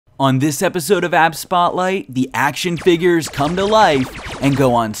On this episode of App Spotlight, the action figures come to life and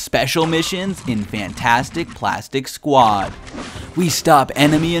go on special missions in Fantastic Plastic Squad. We stop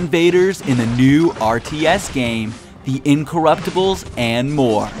enemy invaders in the new RTS game, the Incorruptibles, and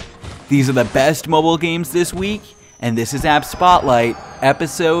more. These are the best mobile games this week, and this is App Spotlight,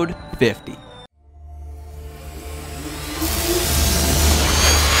 episode 50.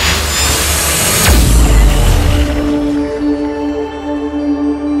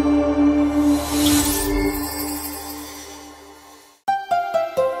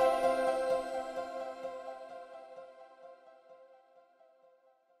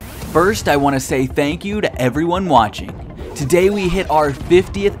 First, I want to say thank you to everyone watching. Today we hit our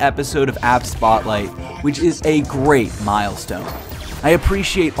 50th episode of App Spotlight, which is a great milestone. I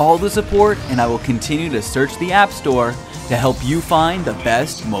appreciate all the support, and I will continue to search the App Store to help you find the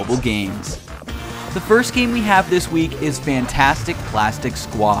best mobile games. The first game we have this week is Fantastic Plastic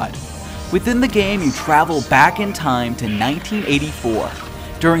Squad. Within the game, you travel back in time to 1984,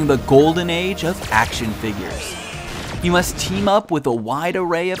 during the golden age of action figures. You must team up with a wide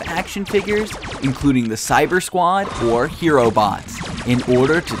array of action figures, including the Cyber Squad or Hero Bots, in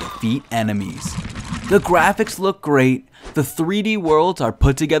order to defeat enemies. The graphics look great, the 3D worlds are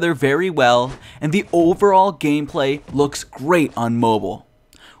put together very well, and the overall gameplay looks great on mobile.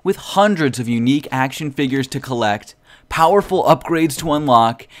 With hundreds of unique action figures to collect, powerful upgrades to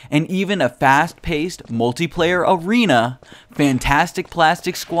unlock, and even a fast-paced multiplayer arena, Fantastic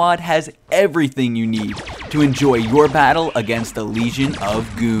Plastic Squad has everything you need to enjoy your battle against the legion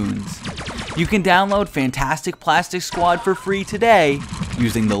of goons. You can download Fantastic Plastic Squad for free today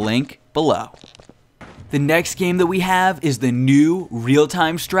using the link below. The next game that we have is the new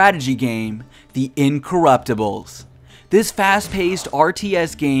real-time strategy game, the Incorruptibles. This fast-paced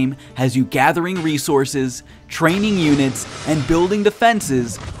RTS game has you gathering resources, training units, and building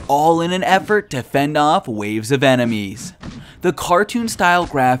defenses, all in an effort to fend off waves of enemies. The cartoon-style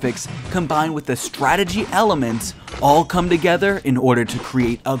graphics combined with the strategy elements all come together in order to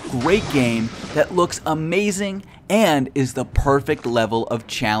create a great game that looks amazing and is the perfect level of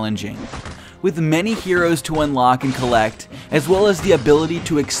challenging. With many heroes to unlock and collect, as well as the ability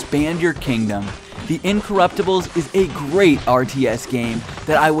to expand your kingdom, the Incorruptibles is a great RTS game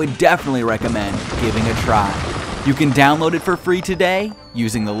that I would definitely recommend giving a try. You can download it for free today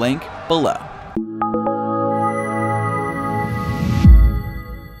using the link below.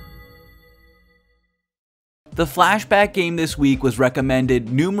 The flashback game this week was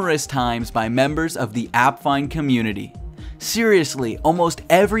recommended numerous times by members of the AppFind community. Seriously, almost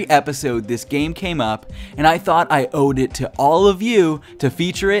every episode this game came up, and I thought I owed it to all of you to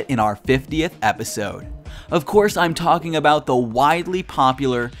feature it in our 50th episode. Of course, I'm talking about the widely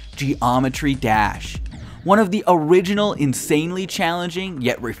popular Geometry Dash, one of the original insanely challenging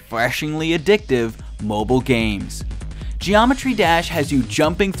yet refreshingly addictive mobile games. Geometry Dash has you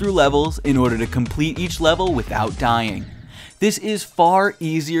jumping through levels in order to complete each level without dying. This is far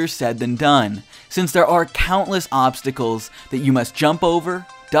easier said than done, since there are countless obstacles that you must jump over,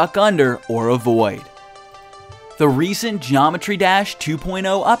 duck under, or avoid. The recent Geometry Dash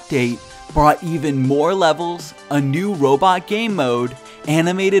 2.0 update brought even more levels, a new robot game mode,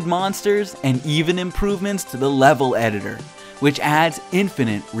 animated monsters, and even improvements to the level editor, which adds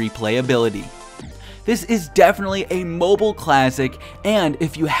infinite replayability. This is definitely a mobile classic, and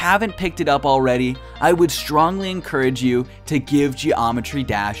if you haven't picked it up already, I would strongly encourage you to give Geometry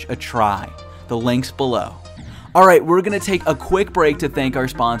Dash a try. The link's below. Alright, we're going to take a quick break to thank our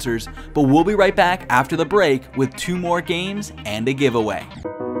sponsors, but we'll be right back after the break with 2 more games and a giveaway.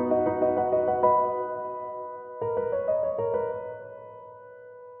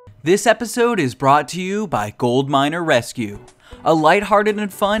 This episode is brought to you by Gold Miner Rescue, a lighthearted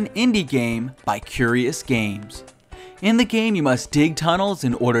and fun indie game by Curious Games. In the game, you must dig tunnels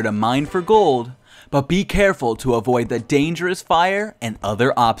in order to mine for gold, but be careful to avoid the dangerous fire and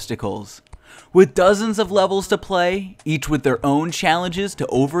other obstacles. With dozens of levels to play, each with their own challenges to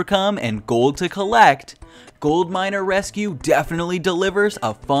overcome and gold to collect, Gold Miner Rescue definitely delivers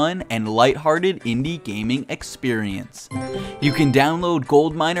a fun and lighthearted indie gaming experience. You can download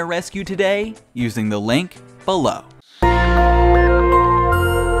Gold Miner Rescue today using the link below.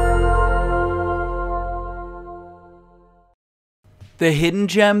 The hidden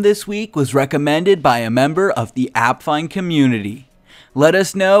gem this week was recommended by a member of the AppFind community. Let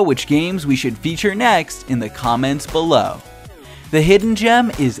us know which games we should feature next in the comments below. The hidden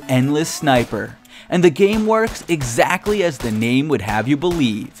gem is Endless Sniper, and the game works exactly as the name would have you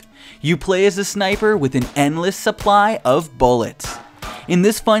believe. You play as a sniper with an endless supply of bullets. In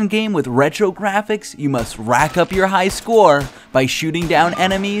this fun game with retro graphics, you must rack up your high score by shooting down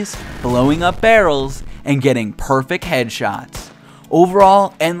enemies, blowing up barrels, and getting perfect headshots.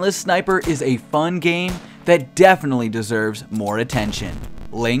 Overall, Endless Sniper is a fun game that definitely deserves more attention.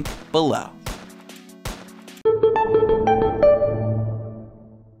 Link below.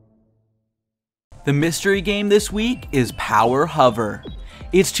 The mystery game this week is Power Hover.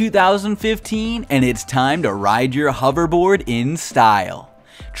 It's 2015 and it's time to ride your hoverboard in style.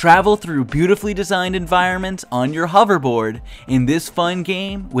 Travel through beautifully designed environments on your hoverboard in this fun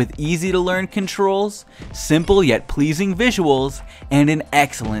game with easy to learn controls, simple yet pleasing visuals, and an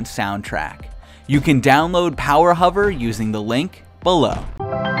excellent soundtrack. You can download Power Hover using the link below.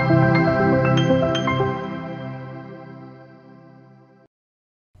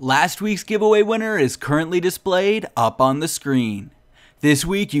 Last week's giveaway winner is currently displayed up on the screen. This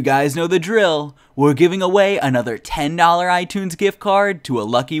week, you guys know the drill. We're giving away another $10 iTunes gift card to a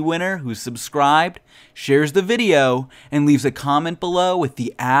lucky winner who subscribed, shares the video, and leaves a comment below with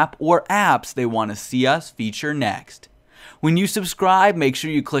the app or apps they want to see us feature next. When you subscribe, make sure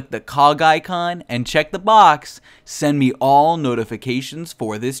you click the cog icon and check the box, send me all notifications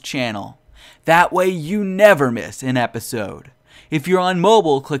for this channel. That way you never miss an episode. If you're on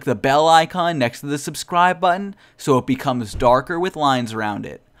mobile, click the bell icon next to the subscribe button so it becomes darker with lines around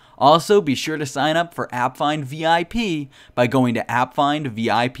it. Also, be sure to sign up for AppFind VIP by going to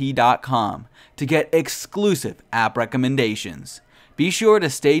appfindvip.com to get exclusive app recommendations. Be sure to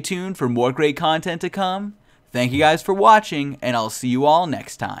stay tuned for more great content to come. Thank you guys for watching, and I'll see you all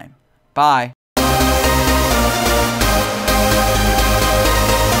next time. Bye.